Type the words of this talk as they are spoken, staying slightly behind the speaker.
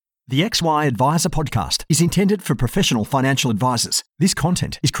The XY Advisor podcast is intended for professional financial advisors. This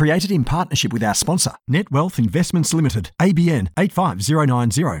content is created in partnership with our sponsor, Netwealth Investments Limited, ABN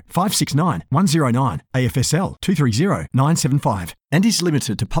 85090 569 109, AFSL 230975, and is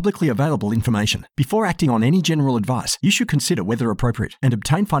limited to publicly available information. Before acting on any general advice, you should consider whether appropriate and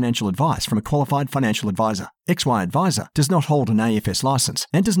obtain financial advice from a qualified financial advisor. XY Advisor does not hold an AFS license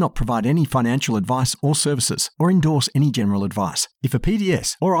and does not provide any financial advice or services or endorse any general advice. If a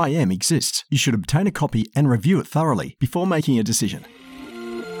PDS or IM exists, you should obtain a copy and review it thoroughly before making a decision.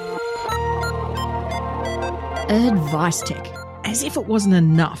 Advice Tech. As if it wasn't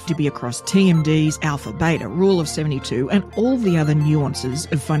enough to be across TMDs, Alpha, Beta, Rule of 72 and all the other nuances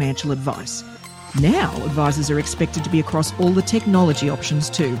of financial advice. Now, advisors are expected to be across all the technology options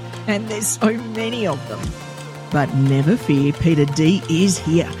too, and there's so many of them. But never fear, Peter D is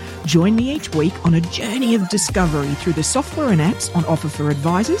here. Join me each week on a journey of discovery through the software and apps on offer for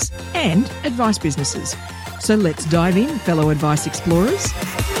advisors and advice businesses. So let's dive in, fellow advice explorers.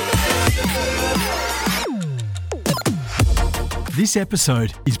 This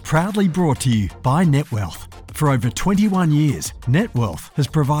episode is proudly brought to you by Netwealth. For over 21 years, Netwealth has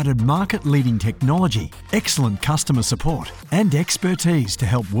provided market-leading technology, excellent customer support, and expertise to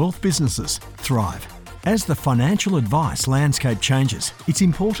help wealth businesses thrive. As the financial advice landscape changes, it's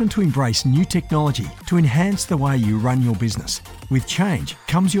important to embrace new technology to enhance the way you run your business. With change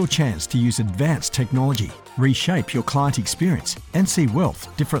comes your chance to use advanced technology, reshape your client experience, and see wealth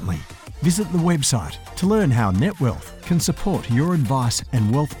differently. Visit the website to learn how Netwealth can support your advice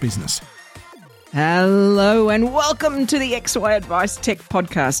and wealth business. Hello and welcome to the XY Advice Tech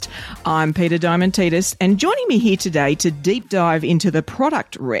Podcast. I'm Peter Diamantidis, and joining me here today to deep dive into the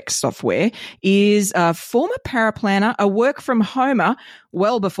Product Rex software is a former paraplanner, a work-from-homer,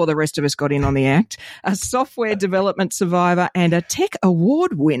 well before the rest of us got in on the act, a software development survivor and a tech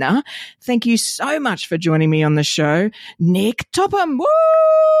award winner. Thank you so much for joining me on the show, Nick Topham. Woo!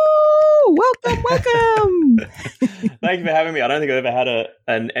 Welcome. Thank you for having me. I don't think I've ever had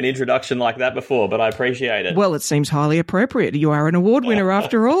an introduction like that before, but I appreciate it. Well, it seems highly appropriate. You are an award winner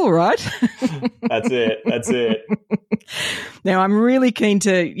after all, right? That's it. Now, I'm really keen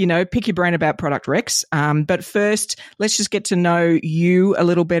to, pick your brain about Product Rex. But first, let's just get to know you a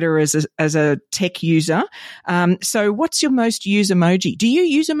little better as a tech user. So what's your most used emoji? Do you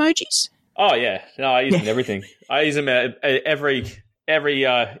use emojis? Oh, yeah. No, I use them in everything. I use them at every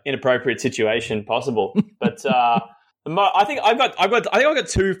inappropriate situation possible. But I think I've got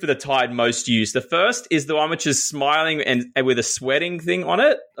two for the Tide most used. The first is the one which is smiling and with a sweating thing on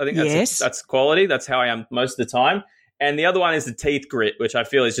it. I think that's quality. That's how I am most of the time. And the other one is the teeth grit, which I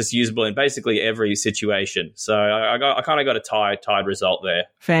feel is just usable in basically every situation. So I kind of got a Tide result there.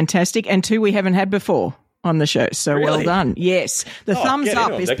 Fantastic. And two we haven't had before on the show. So really? Well done. Yes. The thumbs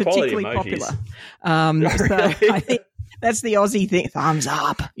up is particularly popular. So I think that's the Aussie thing, thumbs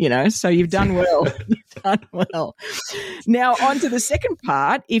up, so you've done well. Now, on to the second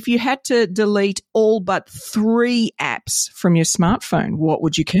part. If you had to delete all but 3 apps from your smartphone, what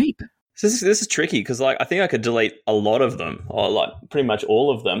would you keep? So this is tricky because I think I could delete a lot of them, or pretty much all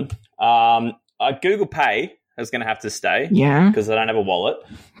of them. Google Pay is going to have to stay, because I don't have a wallet.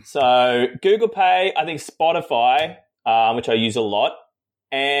 So Google Pay, I think Spotify, which I use a lot,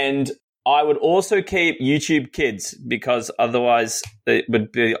 and I would also keep YouTube Kids because otherwise it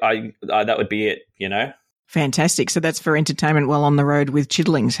would be that would be it, Fantastic. So that's for entertainment while on the road with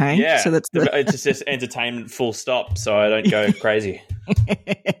chidlings, hey? Yeah. So that's it's just entertainment full stop, so I don't go crazy.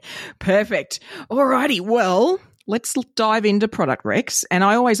 Perfect. All righty. Well, let's dive into Product Rex. And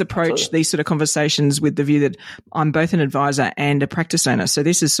I always approach these sort of conversations with the view that I'm both an advisor and a practice owner. So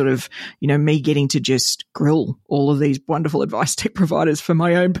this is sort of, me getting to just grill all of these wonderful advice tech providers for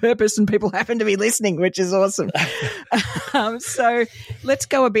my own purpose, and people happen to be listening, which is awesome. So let's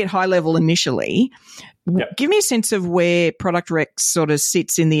go a bit high level initially. Yep. Give me a sense of where Product Rex sort of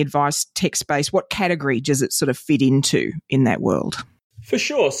sits in the advice tech space. What category does it sort of fit into in that world? For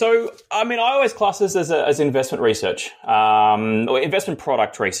sure. So, I always class this as investment research, or investment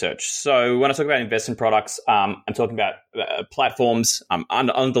product research. So when I talk about investment products, I'm talking about platforms,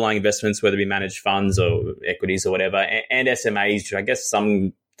 underlying investments, whether it be managed funds or equities or whatever, and SMAs, which I guess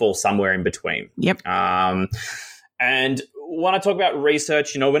some fall somewhere in between. Yep. And when I talk about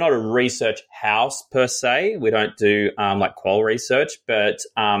research, we're not a research house per se. We don't do like qual research, but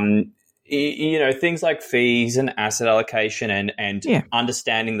things like fees and asset allocation and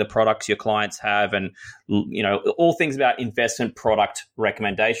understanding the products your clients have, and all things about investment product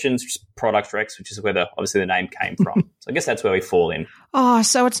recommendations, product recs, which is where obviously the name came from. So I guess that's where we fall in. Oh,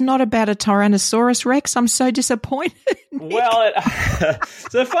 so it's not about a Tyrannosaurus Rex? I'm so disappointed. Well,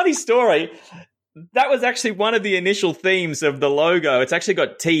 it's a funny story. That was actually one of the initial themes of the logo. It's actually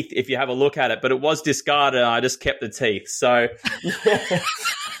got teeth if you have a look at it, but it was discarded and I just kept the teeth. So, yeah.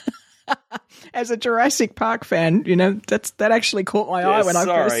 As a Jurassic Park fan, that actually caught my eye when I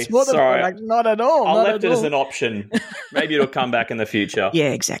first saw the product. Not at all. I left it as an option. Maybe it'll come back in the future.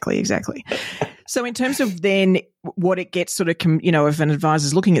 Yeah, exactly. So in terms of then what it gets sort of, if an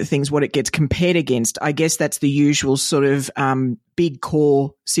advisor's looking at things, what it gets compared against, I guess that's the usual sort of big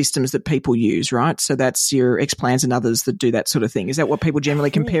core systems that people use, right? So that's your Xplans and others that do that sort of thing. Is that what people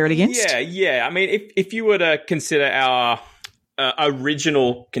generally compare it against? Yeah. I mean, if you were to consider our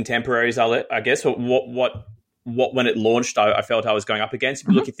original contemporaries, I guess, or what when it launched, I felt I was going up against. If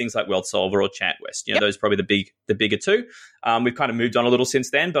you look at things like WealthSolver or ChantWest, those are probably the bigger two. We've kind of moved on a little since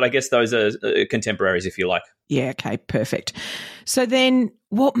then, but I guess those are contemporaries, if you like. Yeah, okay, perfect. So then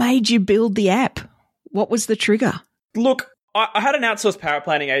what made you build the app? What was the trigger? Look, I had an outsourced power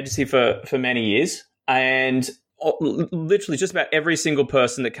planning agency for many years, and literally just about every single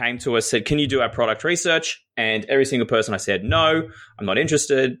person that came to us said, can you do our product research? And every single person I said, no, I'm not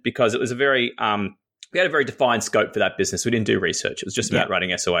interested, because it was we had a very defined scope for that business. We didn't do research. It was just about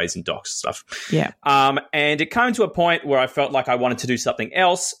writing SOAs and docs and stuff. Yeah. And it came to a point where I felt like I wanted to do something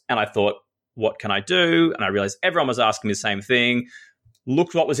else. And I thought, what can I do? And I realized everyone was asking me the same thing.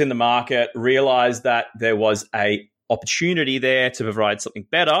 Looked what was in the market, realized that there was a opportunity there to provide something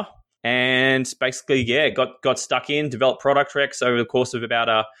better. And basically, got stuck in, developed product recs over the course of about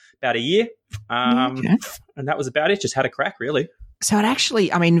a year. And that was about it. Just had a crack, really. So it actually,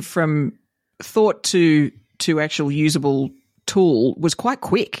 from thought to actual usable tool was quite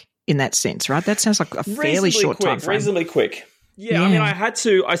quick in that sense, right? That sounds like a fairly short time frame. Reasonably quick. Yeah,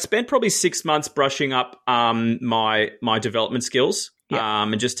 I spent probably 6 months brushing up my development skills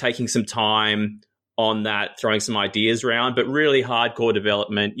and just taking some time on that, throwing some ideas around, but really hardcore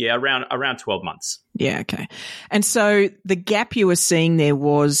development, around 12 months. Yeah, okay. And so the gap you were seeing there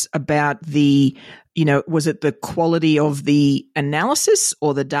was about the, was it the quality of the analysis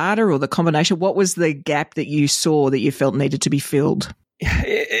or the data or the combination? What was the gap that you saw that you felt needed to be filled?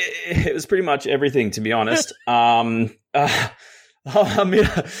 It was pretty much everything, to be honest. I'm not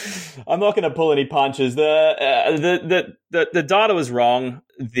going to pull any punches. The data was wrong.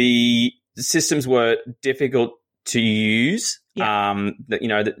 The systems were difficult to use.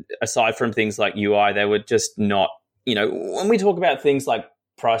 Aside from things like UI, they were just not, when we talk about things like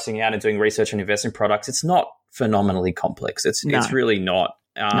pricing out and doing research on investing products, it's not phenomenally complex. It's really not.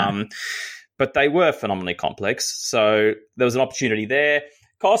 But they were phenomenally complex. So there was an opportunity there.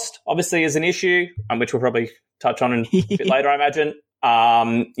 Cost, obviously, is an issue, which we'll probably touch on a bit later, I imagine.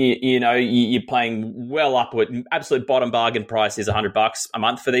 You're paying well upward. Absolute bottom bargain price is $100 a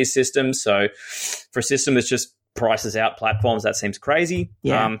month for these systems. So for a system that's just prices out platforms, that seems crazy.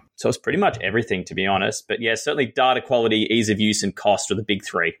 Yeah. So it's pretty much everything, to be honest. But yeah, certainly data quality, ease of use, and cost are the big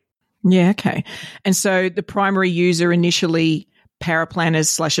three. Yeah, okay. And so the primary user initially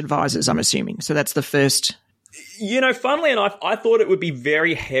paraplanners / advisors, I'm assuming. So that's the first. Funnily enough, I thought it would be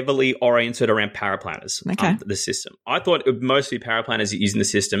very heavily oriented around paraplanners, the system. I thought it would mostly be paraplanners using the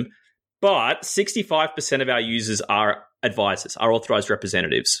system, but 65% of our users are advisors, are authorized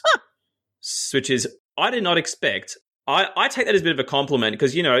representatives, which is, I did not expect. I take that as a bit of a compliment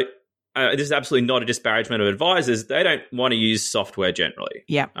because, this is absolutely not a disparagement of advisors. They don't want to use software generally.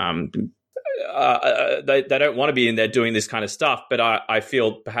 Yeah. They don't want to be in there doing this kind of stuff, but I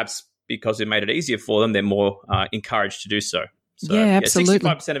feel perhaps because it made it easier for them, they're more encouraged to do so. So, absolutely.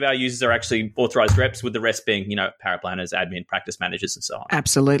 65% of our users are actually authorized reps, with the rest being, paraplanners, admin, practice managers, and so on.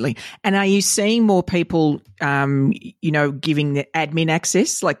 Absolutely. And are you seeing more people, giving the admin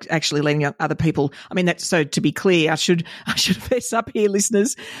access, like actually letting other people? So to be clear, I should fess up here,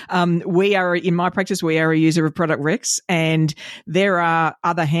 listeners. In my practice, we are a user of Product Recs, and there are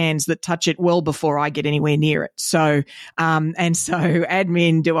other hands that touch it well before I get anywhere near it. So,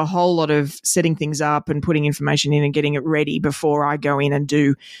 admin do a whole lot of setting things up and putting information in and getting it ready before I go in and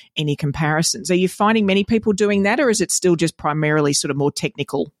do any comparisons. Are you finding many people doing that, or is it still just primarily sort of more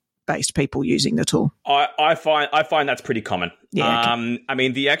technical based people using the tool? I find that's pretty common. Yeah, okay.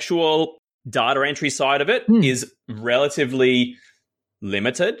 The actual data entry side of it is relatively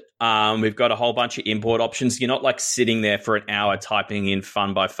limited. We've got a whole bunch of import options. You're not like sitting there for an hour typing in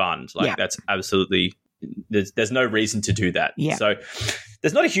fund by fund. That's absolutely there's no reason to do that. Yeah. So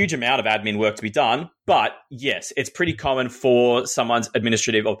there's not a huge amount of admin work to be done, but yes, it's pretty common for someone's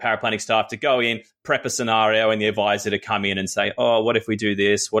administrative or paraplanning staff to go in, prep a scenario, and the advisor to come in and say, oh, what if we do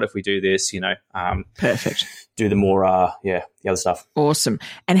this? What if we do this? Perfect. Do the more, the other stuff. Awesome.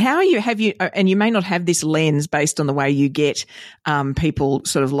 And how are you, and you may not have this lens based on the way you get people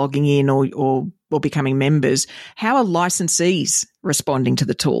sort of logging in or becoming members. How are licensees responding to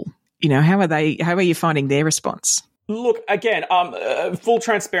the tool? How are you finding their response? Look, again, full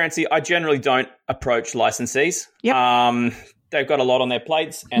transparency, I generally don't approach licensees. Yep. They've got a lot on their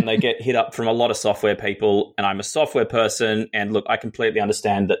plates and they get hit up from a lot of software people, and I'm a software person, and look, I completely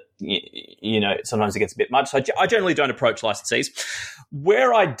understand that, sometimes it gets a bit much. So I generally don't approach licensees.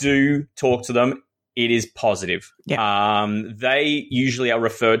 Where I do talk to them, it is positive. Yep. They usually are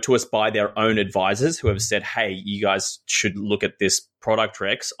referred to us by their own advisors who have said, hey, you guys should look at this product,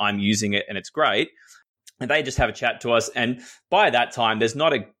 Rex. I'm using it and it's great. And they just have a chat to us. And by that time, there's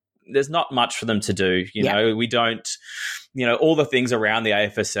not much for them to do. We don't, all the things around the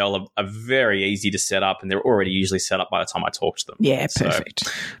AFSL are very easy to set up, and they're already usually set up by the time I talk to them. Yeah,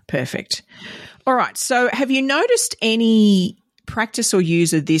 perfect. All right. So have you noticed any practice or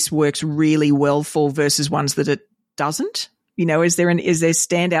user this works really well for versus ones that it doesn't? Is there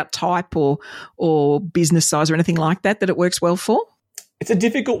standout type or business size or anything like that it works well for? It's a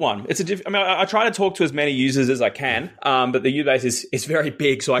difficult one. I try to talk to as many users as I can, but the user base is very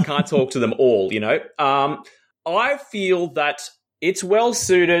big, so I can't talk to them all, I feel that it's well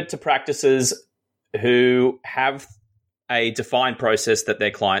suited to practices who have a defined process that their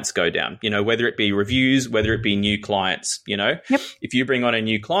clients go down, whether it be reviews, whether it be new clients, Yep. If you bring on a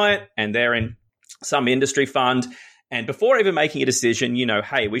new client and they're in some industry fund, and before even making a decision,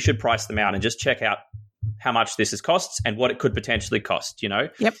 hey, we should price them out and just check out how much this costs and what it could potentially cost,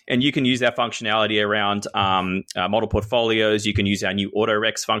 Yep. And you can use our functionality around model portfolios. You can use our new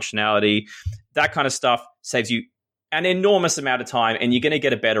AutoRex functionality. That kind of stuff saves you an enormous amount of time, and you're going to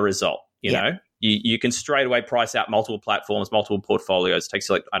get a better result, you know? You can straight away price out multiple platforms, multiple portfolios. It takes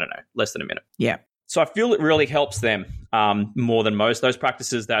you less than a minute. Yeah. So I feel it really helps them more than most. Those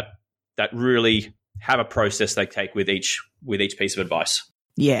practices that really have a process they take with each piece of advice.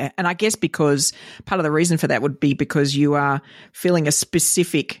 Yeah. And I guess because part of the reason for that would be because you are filling a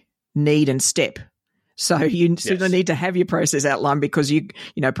specific need and step. So you sort of need to have your process outlined because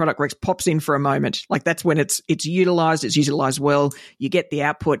Product Rex pops in for a moment. Like that's when it's utilized well, you get the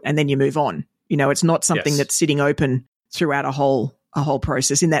output and then you move on. It's not something that's sitting open throughout a whole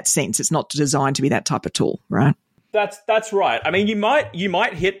process in that sense. It's not designed to be that type of tool, right? That's right. I mean, you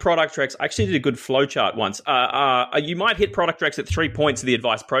might hit Product Rex. I actually did a good flowchart once. You might hit Product Rex at 3 points of the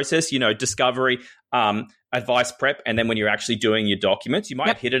advice process. discovery, advice prep, and then when you're actually doing your documents, you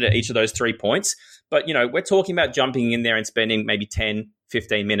might hit it at each of those 3 points. But we're talking about jumping in there and spending maybe 10,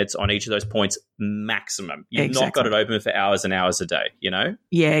 15 minutes on each of those points maximum. You've not got it open for hours and hours a day.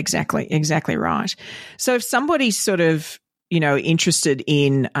 Yeah, exactly right. So if somebody's sort of interested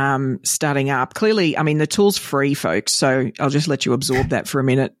in starting up. Clearly, I mean, the tool's free, folks, so I'll just let you absorb that for a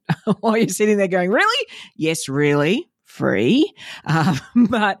minute while you're sitting there going, really? Yes, really? Free.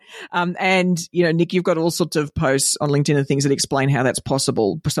 But Nick, you've got all sorts of posts on LinkedIn and things that explain how that's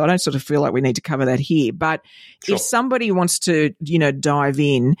possible. So I don't sort of feel like we need to cover that here. But Sure. If somebody wants to, dive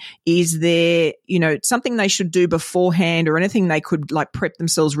in, is there, something they should do beforehand or anything they could prep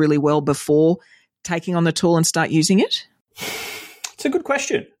themselves really well before taking on the tool and start using it? It's a good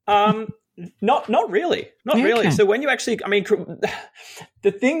question. Not really. Really. So when you actually,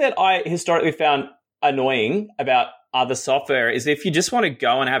 the thing that I historically found annoying about other software is if you just want to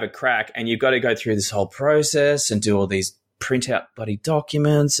go and have a crack and you've got to go through this whole process and do all these print out bloody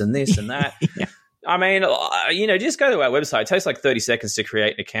documents and this and that. Yeah. I mean, just go to our website. It takes 30 seconds to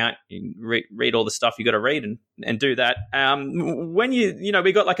create an account. You read all the stuff you got to read and do that. When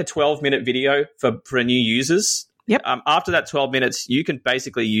we got a 12-minute video for new users. Yep. After that 12 minutes, you can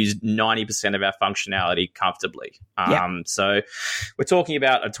basically use 90% of our functionality comfortably. So we're talking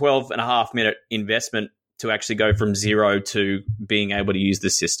about a 12.5-minute investment to actually go from zero to being able to use the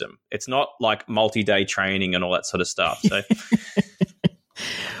system. It's not like multi-day training and all that sort of stuff. So,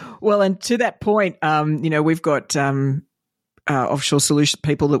 well, and to that point, we've got offshore solution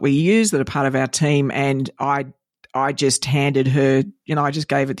people that we use that are part of our team, and I just handed her, I just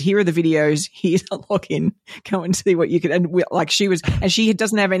gave it, here are the videos, here's a login, go and see what you can. And she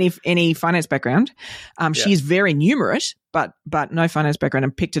doesn't have any finance background. She is very numerate, but no finance background,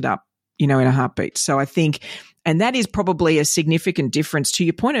 and picked it up, in a heartbeat. So I think, and that is probably a significant difference. To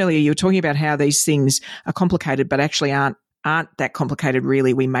your point earlier, you were talking about how these things are complicated, but actually aren't aren't that complicated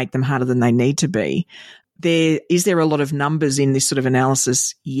really. We make them harder than they need to be. Is there a lot of numbers in this sort of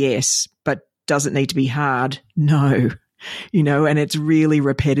analysis? Yes. But does it need to be hard? No. And it's really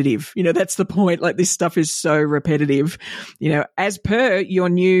repetitive. That's the point. Like, this stuff is so repetitive, as per your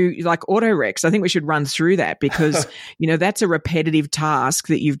new, like, Autorex. I think we should run through that because, that's a repetitive task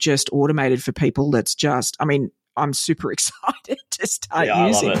that you've just automated for people. That's just, I'm super excited to start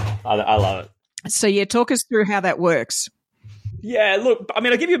using. I love it. So talk us through how that works. Yeah, look,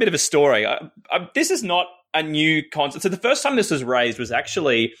 I'll give you a bit of a story. This is not a new concept. So the first time this was raised was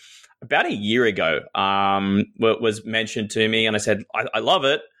actually about a year ago. Was mentioned to me, and I said, I love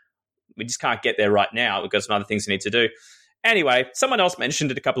it. We just can't get there right now. We've got some other things we need to do. Anyway, someone else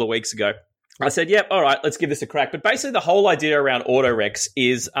mentioned it a couple of weeks ago. I said, yep, all right, let's give this a crack. But basically the whole idea around Autorex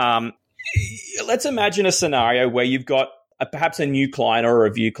is, let's imagine a scenario where you've got perhaps a new client or a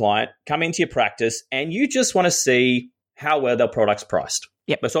review client come into your practice and you just want to see how well their product's priced.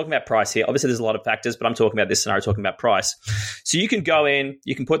 Yep. We're talking about price here. Obviously, there's a lot of factors, but I'm talking about this scenario, talking about price. So you can go in,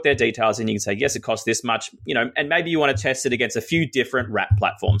 you can put their details in, you can say, yes, it costs this much, and maybe you want to test it against a few different wrap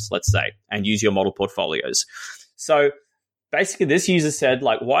platforms, let's say, and use your model portfolios. So basically, this user said,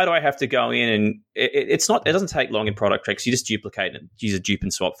 like, why do I have to go in and it doesn't take long in Product Rex. You just duplicate and use a dupe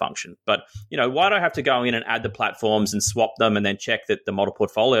and swap function. But, why do I have to go in and add the platforms and swap them and then check that the model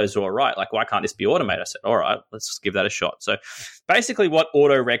portfolios are all right? Like, why can't this be automated? I said, all right, let's just give that a shot. So basically what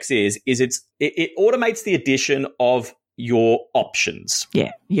Autorex is it automates the addition of your options.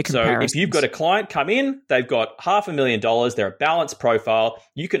 Yeah. Your comparisons. So if you've got a client come in, they've got $500,000, they're a balanced profile,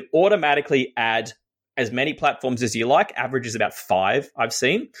 you can automatically add as many platforms as you like. Average is about 5, I've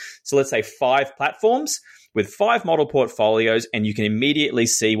seen. So let's say 5 platforms with 5 model portfolios, and you can immediately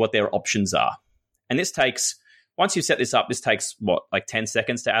see what their options are. And this takes, once you've set this up, this takes like 10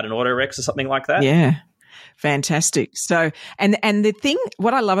 seconds to add an Autorex or something like that? Yeah. Fantastic. So, and the thing,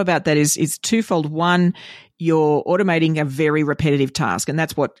 what I love about that is twofold. One, you're automating a very repetitive task. And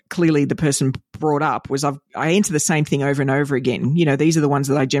that's what clearly the person brought up was I enter the same thing over and over again. These are the ones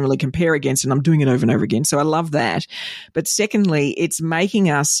that I generally compare against, and I'm doing it over and over again. So I love that. But secondly, it's making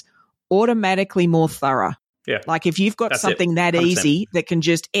us automatically more thorough. Yeah. Like, if you've got something that easy that can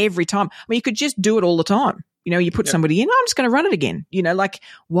just every time, you could just do it all the time. You put somebody in, I'm just going to run it again. Like,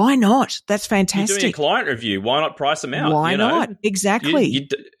 why not? That's fantastic. You're doing a client review. Why not price them out? Why not? Exactly.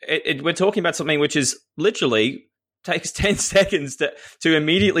 We're talking about something which is literally takes 10 seconds to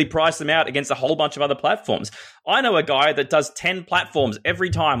immediately price them out against a whole bunch of other platforms. I know a guy that does 10 platforms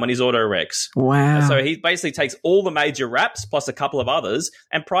every time on his Autorex. Wow. So he basically takes all the major wraps plus a couple of others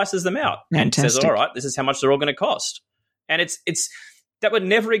and prices them out. Fantastic. And says, all right, this is how much they're all going to cost. And it's that would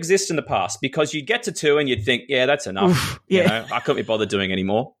never exist in the past, because you get to 2 and you'd think, yeah, that's enough. Oof, yeah. I couldn't be bothered doing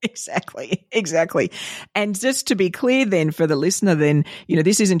anymore. Exactly. And just to be clear then for the listener then,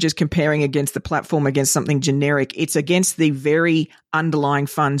 this isn't just comparing against the platform against something generic. It's against the very underlying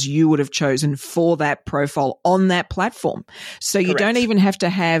funds you would have chosen for that profile on that platform. So you don't even have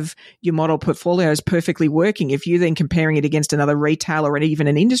to have your model portfolios perfectly working. If you're then comparing it against another retailer or even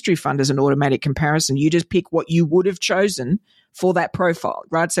an industry fund as an automatic comparison, you just pick what you would have chosen for that profile,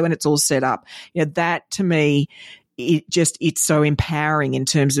 right? So when it's all set up, that to me, it's so empowering in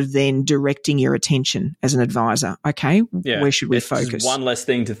terms of then directing your attention as an advisor. Okay, where should we focus? Just one less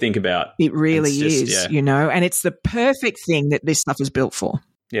thing to think about. It really is, and it's the perfect thing that this stuff is built for.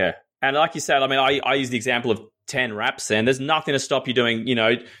 Yeah. And like you said, I use the example of 10 wraps, and there's nothing to stop you doing,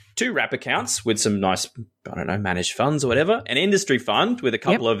 2 wrap accounts with some nice, managed funds or whatever, an industry fund with a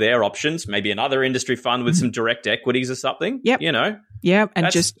couple of their options, maybe another industry fund with some direct equities or something. Yep. Yeah,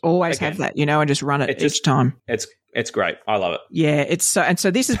 and just always have that, and just run it each time. It's great. I love it. Yeah, it's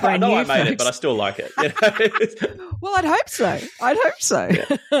so this is brand new. I made it, but I still like it. Well, I'd hope so.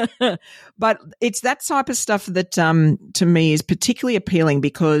 Yeah. But it's that type of stuff that to me is particularly appealing,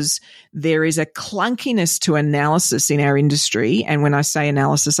 because there is a clunkiness to analysis in our industry. And when I say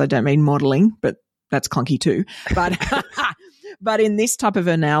analysis, I don't mean modeling, but that's clunky too. But but in this type of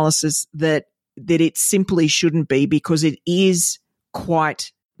analysis that it simply shouldn't be, because it is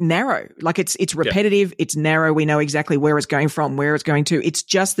quite narrow. Like, it's repetitive, it's narrow. We know exactly where it's going from, where it's going to. It's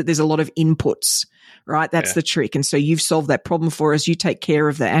just that there's a lot of inputs, right? That's the trick. And so you've solved that problem for us. You take care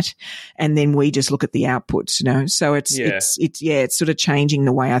of that, and then we just look at the outputs, So it's sort of changing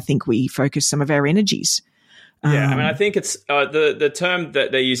the way I think we focus some of our energies. Yeah, I think it's the term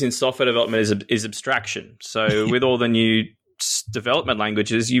that they use in software development is abstraction. So with all the new development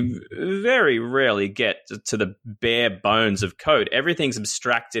languages, you very rarely get to the bare bones of code. Everything's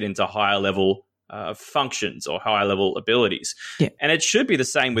abstracted into higher level functions or high level abilities. Yeah. And it should be the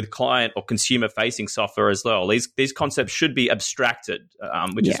same with client or consumer facing software as well. These concepts should be abstracted,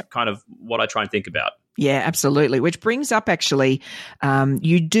 which is kind of what I try and think about. Yeah, absolutely. Which brings up actually,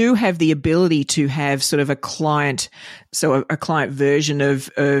 you do have the ability to have sort of a client, so a client version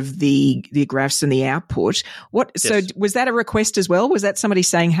of the graphs and the output. So was that a request as well? Was that somebody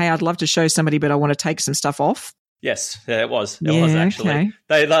saying, "Hey, I'd love to show somebody, but I want to take some stuff off"? Yes, it was. It was actually.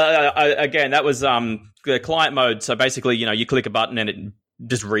 Okay. Again, that was the client mode. So basically, you click a button and it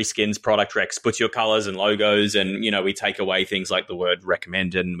just reskins product recs, puts your colors and logos, and we take away things like the word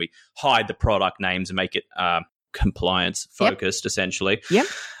recommended, and we hide the product names and make it compliance focused, essentially. Yep.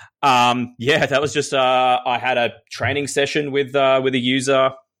 That was just I had a training session with a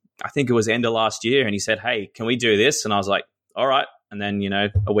user. I think it was end of last year, and he said, "Hey, can we do this?" And I was like, "All right." And then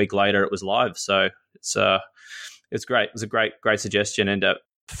a week later, it was live. So it's great. It was a great suggestion, and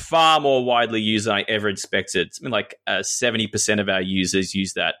far more widely used than I ever expected. I mean, like 70% of our users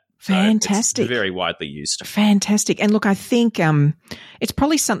use that. Fantastic. So it's very widely used. Fantastic. And look, I think it's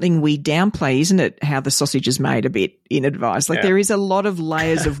probably something we downplay, isn't it, how the sausage is made a bit in Advise. Like there is a lot of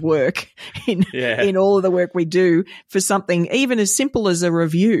layers of work in all of the work we do for something even as simple as a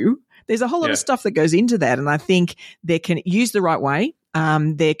review. There's a whole lot of stuff that goes into that, and I think they can use the right way.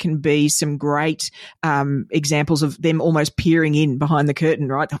 There can be some great examples of them almost peering in behind the curtain,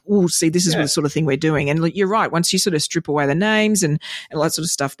 right? Oh, see, this is the sort of thing we're doing. And you're right. Once you sort of strip away the names and all that sort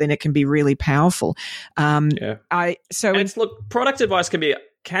of stuff, then it can be really powerful. Look, product advice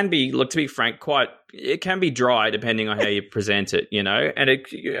can be, look, to be frank, it can be dry depending on how you present it, and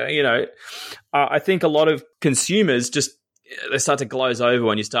I think a lot of consumers they start to gloze over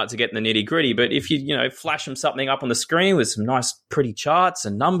when you start to get in the nitty gritty. But if you flash them something up on the screen with some nice, pretty charts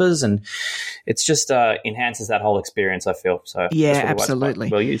and numbers, and it's just enhances that whole experience, I feel. So absolutely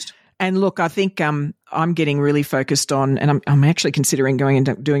well used. And look, I think I'm getting really focused on, and I'm actually considering going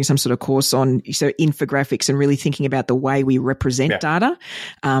and doing some sort of course on infographics and really thinking about the way we represent data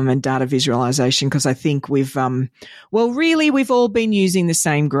and data visualization, because I think we've all been using the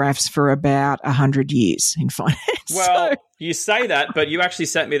same graphs for about 100 years in finance. Well, you say that, but you actually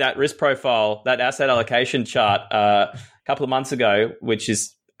sent me that risk profile, that asset allocation chart a couple of months ago, which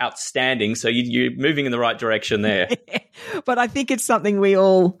is outstanding. So you're moving in the right direction there. But I think it's something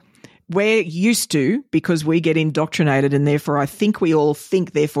we're used to because we get indoctrinated, and therefore I think we all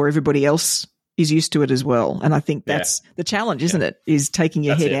think, therefore everybody else is used to it as well. And I think that's the challenge, isn't it? Is taking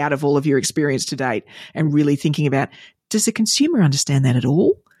your head out of all of your experience to date and really thinking about, does the consumer understand that at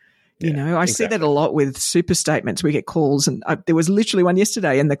all? I see that a lot with super statements. We get calls, and there was literally one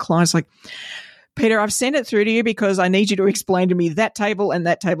yesterday, and the client's like, "Peter, I've sent it through to you because I need you to explain to me that table and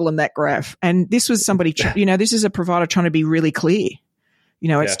that table and that graph." And this was somebody, this is a provider trying to be really clear.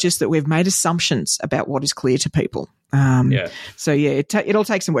 It's just that we've made assumptions about what is clear to people. So it'll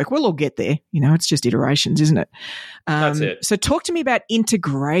take some work. We'll all get there. It's just iterations, isn't it? That's it. So talk to me about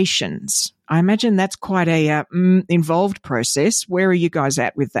integrations. I imagine that's quite a involved process. Where are you guys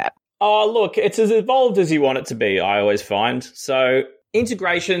at with that? Oh, look, it's as evolved as you want it to be, I always find. So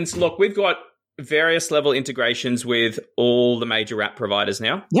integrations, look, we've got various level integrations with all the major app providers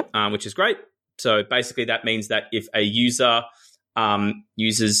now, which is great. So basically that means that if a user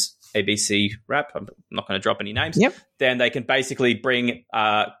uses ABC Wrap, I'm not going to drop any names, then they can basically bring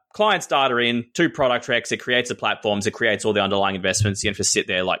clients' data in to product recs. It creates the platforms. It creates all the underlying investments. You don't have to sit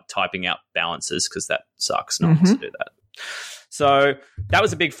there like typing out balances because that sucks. No one wants to do that. So that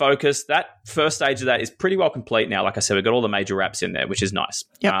was a big focus. That first stage of that is pretty well complete now. Like I said, we've got all the major apps in there, which is nice.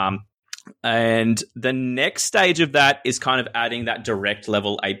 And the next stage of that is kind of adding that direct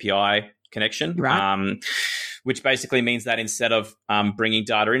level API connection, which basically means that instead of bringing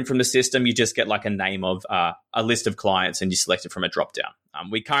data in from the system, you just get like a name of a list of clients and you select it from a drop down.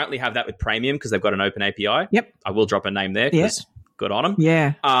 We currently have that with Praemium because they've got an open API. I will drop a name there because good on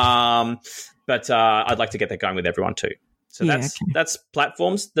them. But I'd like to get that going with everyone too. So that's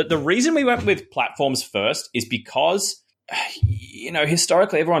platforms. The reason we went with platforms first is because,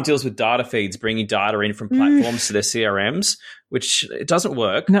 historically everyone deals with data feeds, bringing data in from platforms to their CRMs, which it doesn't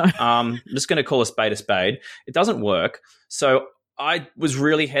work. No. I'm just going to call a spade. It doesn't work. So I was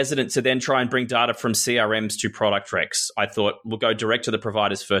really hesitant to then try and bring data from CRMs to product recs. I thought we'll go direct to the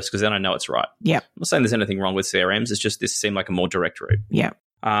providers first because then I know it's right. I'm not saying there's anything wrong with CRMs. It's just this seemed like a more direct route.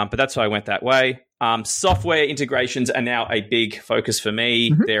 But that's why I went that way. Software integrations are now a big focus for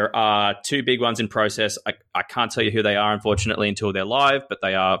me. There are two big ones in process. I can't tell you who they are, unfortunately, until they're live, but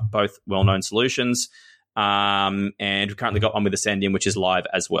they are both well-known solutions. And we've currently got one with Ascendium, which is live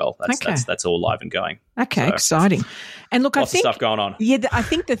as well. That's all live and going. Okay, so, exciting. And look, lots of stuff going on. Yeah, I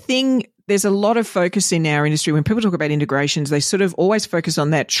think the thing there's a lot of focus in our industry when people talk about integrations, they sort of always focus on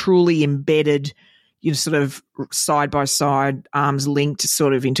that truly embedded, sort of side by side, arms linked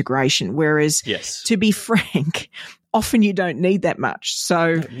sort of integration. Whereas, to be frank, often you don't need that much.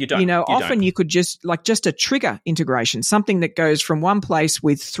 So, often you could just a trigger integration, something that goes from one place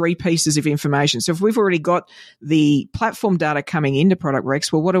with 3 pieces of information. So if we've already got the platform data coming into Product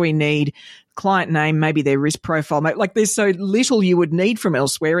Rex, well, what do we need? Client name, maybe their risk profile. Like there's so little you would need from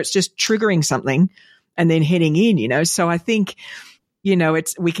elsewhere. It's just triggering something and then heading in, So I think, we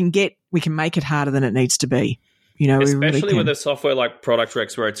can make it harder than it needs to be. Especially with a software like Product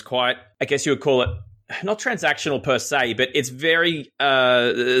Rex where it's quite, I guess you would call it, not transactional per se, but it's very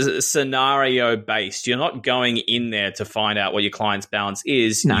scenario based. You're not going in there to find out what your client's balance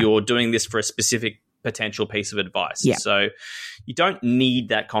is. No. You're doing this for a specific potential piece of advice. Yeah. So you don't need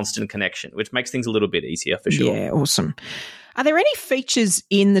that constant connection, which makes things a little bit easier for sure. Yeah, awesome. Are there any features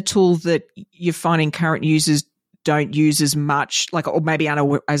in the tool that you're finding current users don't use as much, or maybe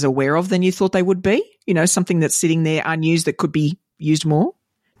aren't as aware of than you thought they would be? Something that's sitting there unused that could be used more?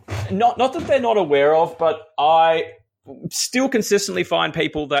 Not that they're not aware of, but I still consistently find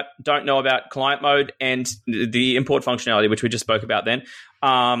people that don't know about client mode and the import functionality, which we just spoke about then,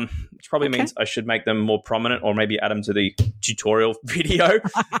 which probably means I should make them more prominent or maybe add them to the tutorial video.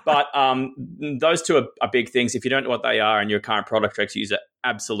 But those two are big things. If you don't know what they are and you're a current Product Rex user,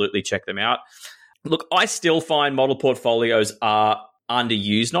 absolutely check them out. Look, I still find model portfolios are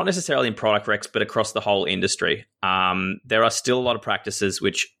underused, not necessarily in Product Rex, but across the whole industry. There are still a lot of practices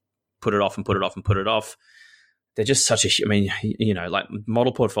which put it off and put it off and put it off. They're just such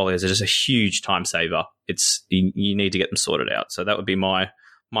model portfolios are just a huge time saver. You need to get them sorted out. So that would be my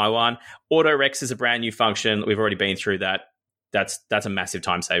one. Auto Rex is a brand new function. We've already been through that. That's a massive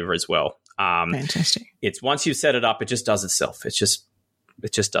time saver as well. Fantastic. It's once you've set it up, it just does itself. It just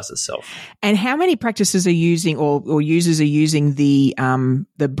does itself. And how many practices are using or users are using the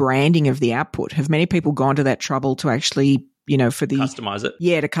branding of the output? Have many people gone to that trouble to actually, for the customize it?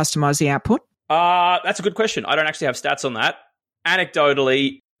 Yeah, to customize the output. That's a good question. I don't actually have stats on that.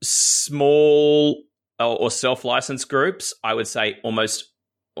 Anecdotally, small or self-licensed groups, I would say almost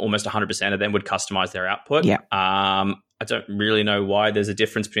 100% of them would customize their output. Yeah. I don't really know why there's a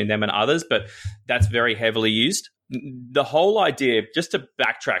difference between them and others, but that's very heavily used. The whole idea, just to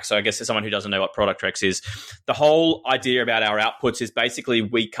backtrack, so I guess as someone who doesn't know what Product Rex is, the whole idea about our outputs is basically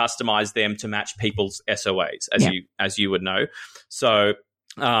we customize them to match people's SOAs, as you would know. So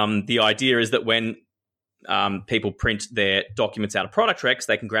the idea is that when people print their documents out of Product Rex,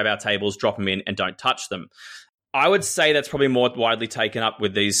 they can grab our tables, drop them in, and don't touch them. I would say that's probably more widely taken up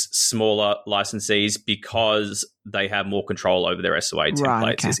with these smaller licensees because they have more control over their SOA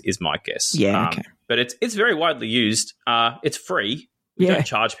templates, is my guess. Yeah, okay. But it's very widely used. It's free. We don't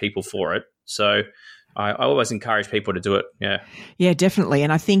charge people for it. So I always encourage people to do it. Yeah. Yeah, definitely.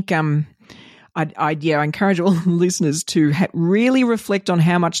 And I think I encourage all listeners to really reflect on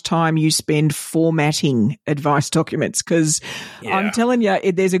how much time you spend formatting advice documents because I'm telling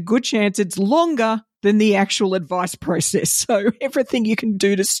you, there's a good chance it's longer than the actual advice process. So everything you can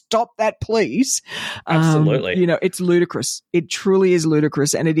do to stop that, please. Absolutely. It's ludicrous. It truly is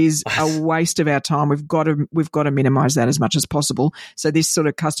ludicrous, and it is a waste of our time. We've got to minimize that as much as possible. So this sort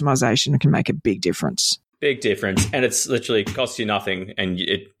of customization can make a big difference. Big difference, and it's literally costs you nothing, and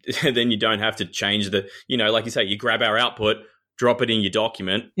then you don't have to change like you say, you grab our output, drop it in your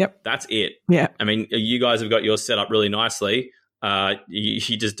document. Yep, that's it. Yeah, I mean, you guys have got yours set up really nicely.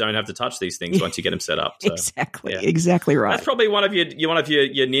 You just don't have to touch these things once you get them set up. So, exactly right. That's probably one of your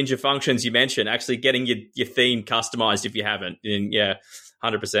ninja functions you mentioned. Actually, getting your theme customized if you haven't. And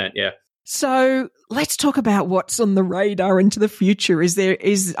 100%. Yeah. So let's talk about what's on the radar into the future.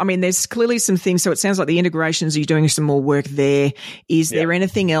 There's clearly some things. So it sounds like the integrations, you're doing some more work there. Is there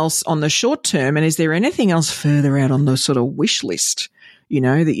anything else on the short term? And is there anything else further out on the sort of wish list,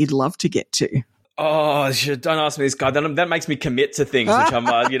 that you'd love to get to? Oh, don't ask me this, guy. That makes me commit to things, which I'm,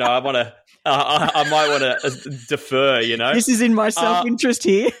 I might want to defer. This is in my self-interest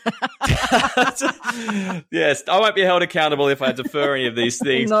here. Yes, I won't be held accountable if I defer any of these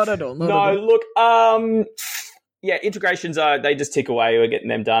things. Not at all. Look, integrations they just tick away. We're getting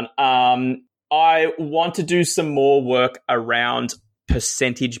them done. I want to do some more work around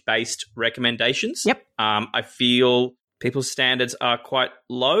percentage-based recommendations. Yep. I feel people's standards are quite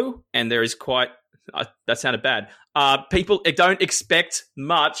low, and there is quite. That sounded bad. People don't expect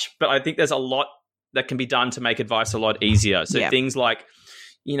much, but I think there's a lot that can be done to make advice a lot easier. So things like,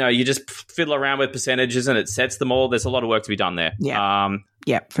 you just fiddle around with percentages and it sets them all. There's a lot of work to be done there.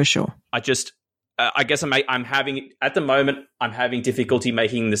 Yeah, for sure. I guess I'm having difficulty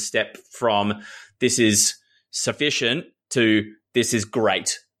making the step from this is sufficient to this is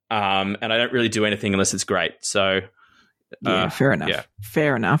great. And I don't really do anything unless it's great. So fair enough. Yeah.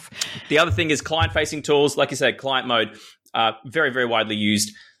 Fair enough. The other thing is client-facing tools. Like you said, client mode, very, very widely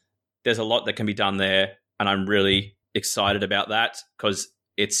used. There's a lot that can be done there, and I'm really excited about that because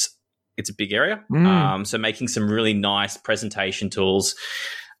it's a big area. So making some really nice presentation tools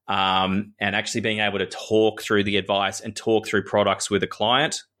and actually being able to talk through the advice and talk through products with a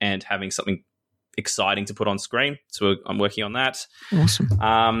client and having something exciting to put on screen. So I'm working on that.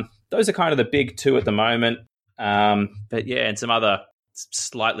 Awesome. Those are kind of the big two at the moment. But yeah, and some other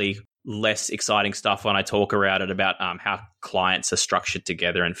slightly less exciting stuff when I talk around it about how clients are structured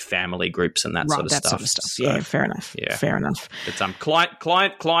together and family groups and that sort of stuff. So, yeah, fair enough. Yeah. Fair enough. It's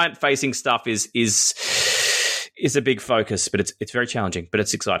client facing stuff is a big focus, but it's very challenging, but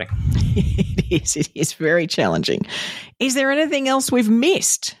it's exciting. It is very challenging. Is there anything else we've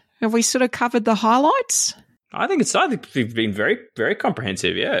missed? Have we sort of covered the highlights? I think we've been very, very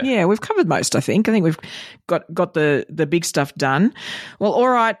comprehensive, yeah. Yeah, we've covered most, I think. I think we've got the big stuff done. Well, all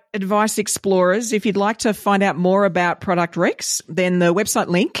right, Advice Explorers, if you'd like to find out more about Product Rex, then the website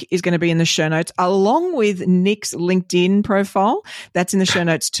link is going to be in the show notes, along with Nick's LinkedIn profile. That's in the show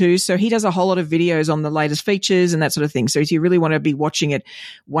notes too. So he does a whole lot of videos on the latest features and that sort of thing. So if you really want to be watching it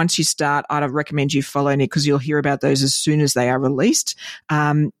once you start, I'd recommend you follow Nick because you'll hear about those as soon as they are released.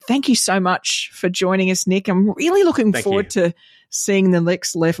 Thank you so much for joining us, Nick. I'm really looking forward to seeing the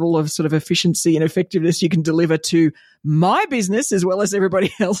next level of sort of efficiency and effectiveness you can deliver to my business as well as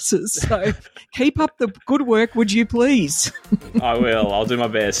everybody else's. So keep up the good work, would you please? I will. I'll do my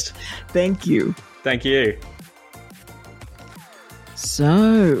best. Thank you. Thank you.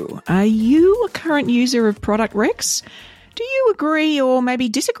 So, are you a current user of Product Rex? Do you agree or maybe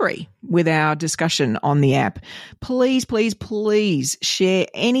disagree with our discussion on the app? Please, please, please share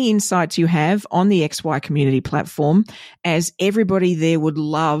any insights you have on the XY community platform, as everybody there would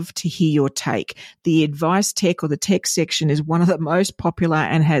love to hear your take. The advice tech or the tech section is one of the most popular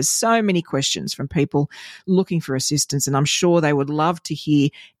and has so many questions from people looking for assistance, and I'm sure they would love to hear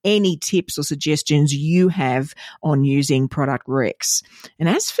any tips or suggestions you have on using Product Rex. And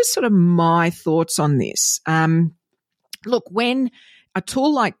as for sort of my thoughts on this, look, when a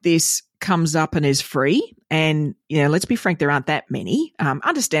tool like this comes up and is free, and, let's be frank, there aren't that many.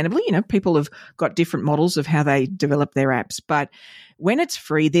 Understandably, people have got different models of how they develop their apps. But when it's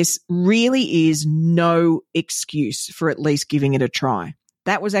free, this really is no excuse for at least giving it a try.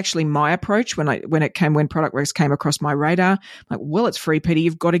 That was actually my approach when Product Rex came across my radar. Like, well, it's free, Peter.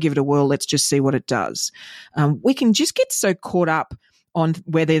 You've got to give it a whirl. Let's just see what it does. We can just get so caught up on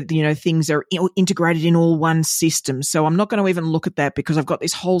whether, things are integrated in all one system. So I'm not going to even look at that because I've got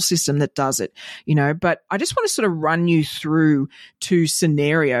this whole system that does it, but I just want to sort of run you through 2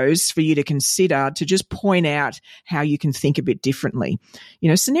 scenarios for you to consider to just point out how you can think a bit differently.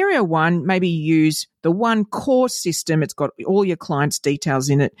 Scenario 1, maybe use the one core system. It's got all your clients' details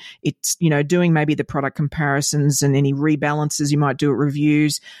in it. It's, doing maybe the product comparisons and any rebalances you might do at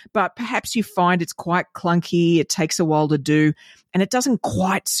reviews, but perhaps you find it's quite clunky. It takes a while to do and it doesn't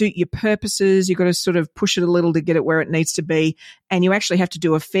quite suit your purposes. You've got to sort of push it a little to get it where it needs to be. And you actually have to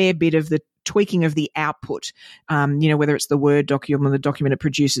do a fair bit of the tweaking of the output, whether it's the Word document or the document it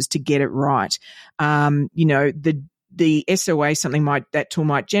produces to get it right. The SOA, that tool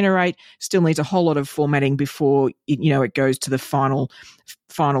might generate, still needs a whole lot of formatting before it goes to the final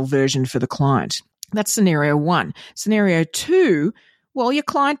version for the client. That's scenario 1. Scenario 2, well, your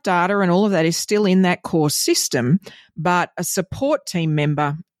client data and all of that is still in that core system, but a support team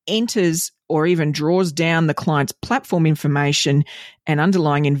member enters or even draws down the client's platform information and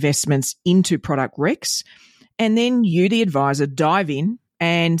underlying investments into Product Rex, and then you, the advisor, dive in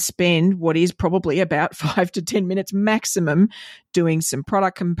and spend what is probably about 5 to 10 minutes maximum doing some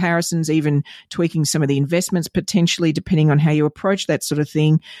product comparisons, even tweaking some of the investments potentially, depending on how you approach that sort of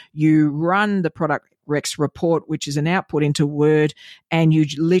thing. You run the Product Rex report, which is an output into Word, and you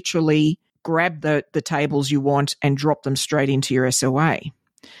literally grab the tables you want and drop them straight into your SOA.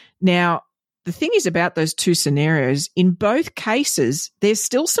 Now, the thing is about those 2 scenarios, in both cases, there's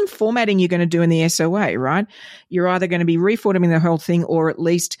still some formatting you're going to do in the SOA, right? You're either going to be reformatting the whole thing or at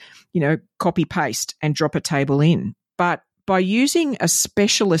least, copy paste and drop a table in. But by using a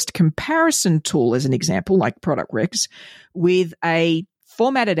specialist comparison tool as an example, like Product Rex, with a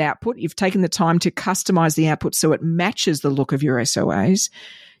formatted output, you've taken the time to customize the output so it matches the look of your SOAs,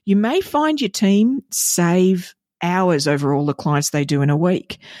 you may find your team save hours over all the clients they do in a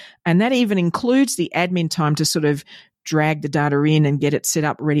week. And that even includes the admin time to sort of drag the data in and get it set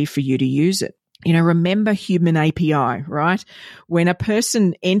up ready for you to use it. Remember human API, right? When a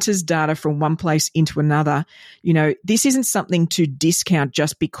person enters data from one place into another, this isn't something to discount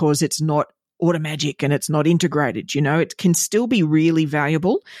just because it's not automagic and it's not integrated. It can still be really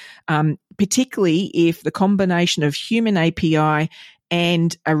valuable, particularly if the combination of human API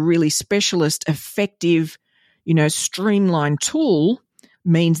and a really specialist, effective, streamlined tool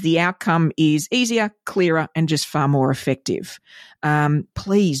means the outcome is easier, clearer, and just far more effective.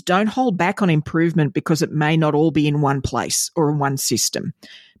 Please don't hold back on improvement because it may not all be in one place or in one system,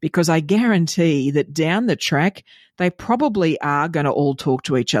 because I guarantee that down the track, they probably are going to all talk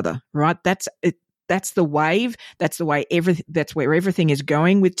to each other, right? That's it. That's the wave. That's the way that's where everything is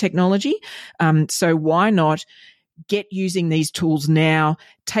going with technology. So why not get using these tools now,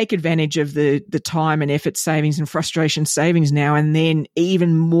 take advantage of the time and effort savings and frustration savings now, and then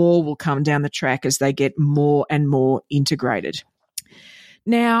even more will come down the track as they get more and more integrated.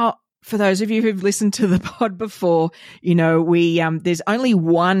 Now, for those of you who've listened to the pod before, there's only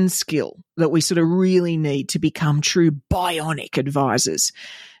one skill that we sort of really need to become true bionic advisors,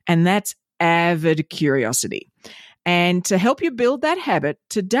 and that's avid curiosity. And to help you build that habit,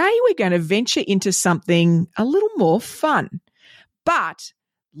 today we're going to venture into something a little more fun. But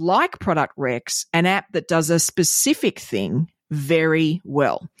like Product Rex, an app that does a specific thing very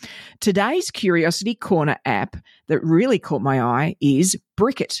well. Today's Curiosity Corner app that really caught my eye is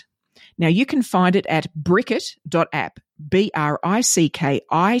Brickit. Now, you can find it at brickit.app,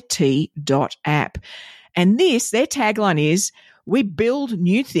 BRICKIT.app. And their tagline is, we build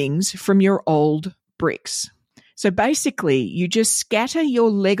new things from your old bricks. So basically, you just scatter your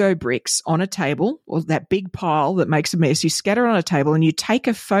Lego bricks on a table, or that big pile that makes a mess. You scatter it on a table and you take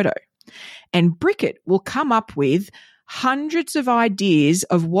a photo. And Brickit will come up with hundreds of ideas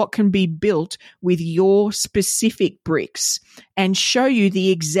of what can be built with your specific bricks and show you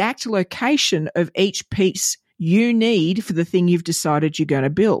the exact location of each piece you need for the thing you've decided you're going to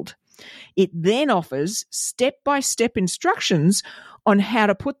build. It then offers step-by-step instructions on how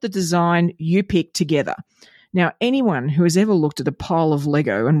to put the design you pick together. Now, anyone who has ever looked at a pile of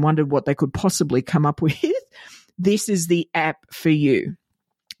Lego and wondered what they could possibly come up with, this is the app for you.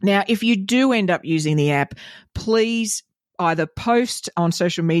 Now, if you do end up using the app, please either post on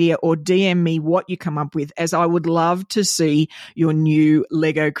social media or DM me what you come up with, as I would love to see your new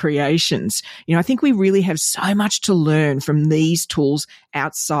Lego creations. I think we really have so much to learn from these tools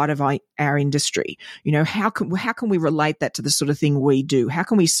outside of our industry. How can we relate that to the sort of thing we do? How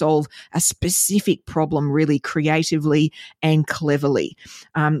can we solve a specific problem really creatively and cleverly?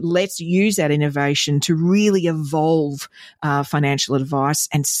 Let's use that innovation to really evolve financial advice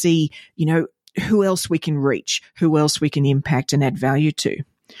and see, who else we can reach, who else we can impact and add value to.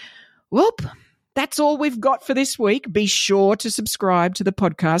 Well, that's all we've got for this week. Be sure to subscribe to the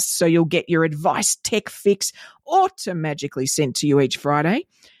podcast so you'll get your advice tech fix automagically sent to you each Friday.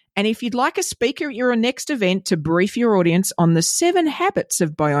 And if you'd like a speaker at your next event to brief your audience on the 7 habits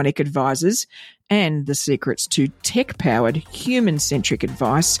of bionic advisors and the secrets to tech-powered, human-centric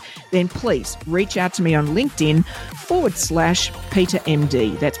advice, then please reach out to me on LinkedIn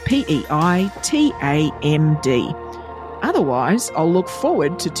 /PeiterMD. That's PEITAMD. Otherwise, I'll look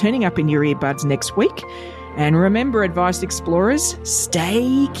forward to turning up in your earbuds next week. And remember, Advice Explorers,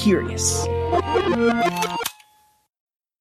 stay curious.